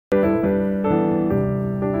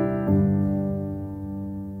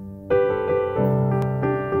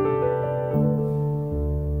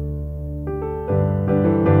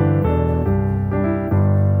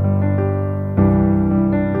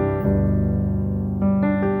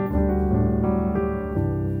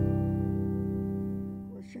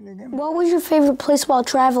What was your favorite place while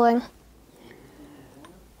traveling?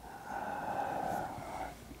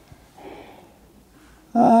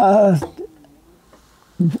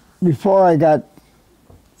 Before I got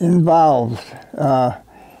involved,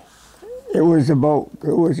 it was a boat.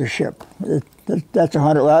 It was a ship.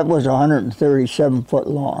 That was 137 foot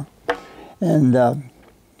long, and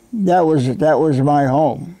that was my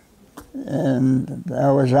home. And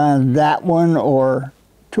I was on that one or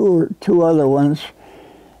two other ones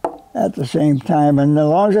at the same time. And as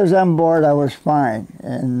long as I was on board, I was fine.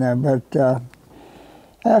 And but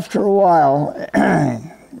after a while, I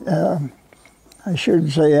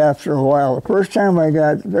shouldn't say after a while. The first time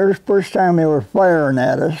they were firing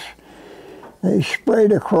at us, they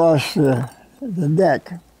sprayed across the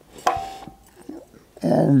deck,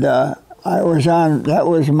 and that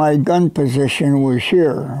was my gun position was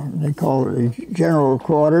here. They call it the general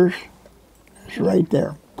quarters. It's right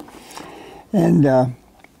there. And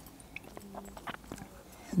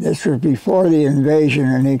this was before the invasion,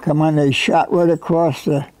 and they shot right across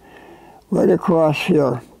here.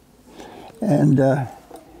 And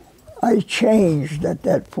I changed at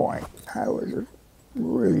that point. I was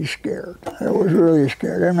really scared.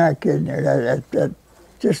 I'm not kidding you. That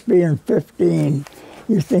just being 15,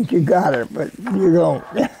 you think you got it, but you don't.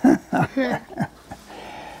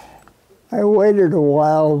 I waited a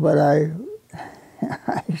while, but I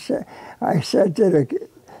said to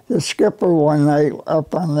the skipper one night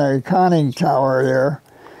up on the conning tower there,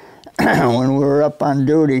 when we were up on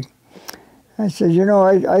duty, I said, you know,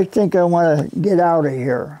 I think I want to get out of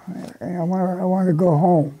here. I want to go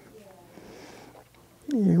home.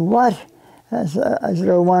 He said, what? I said,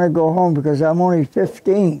 I want to go home because I'm only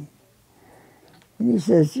 15. And he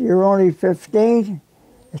says, you're only 15?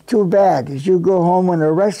 It's too bad, because you go home when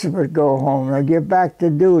the rest of us go home and I get back to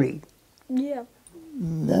duty. Yeah.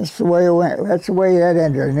 That's the way it went. That's the way that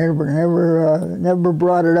ended. I never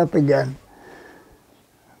brought it up again.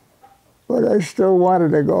 But I still wanted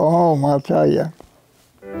to go home, I'll tell you.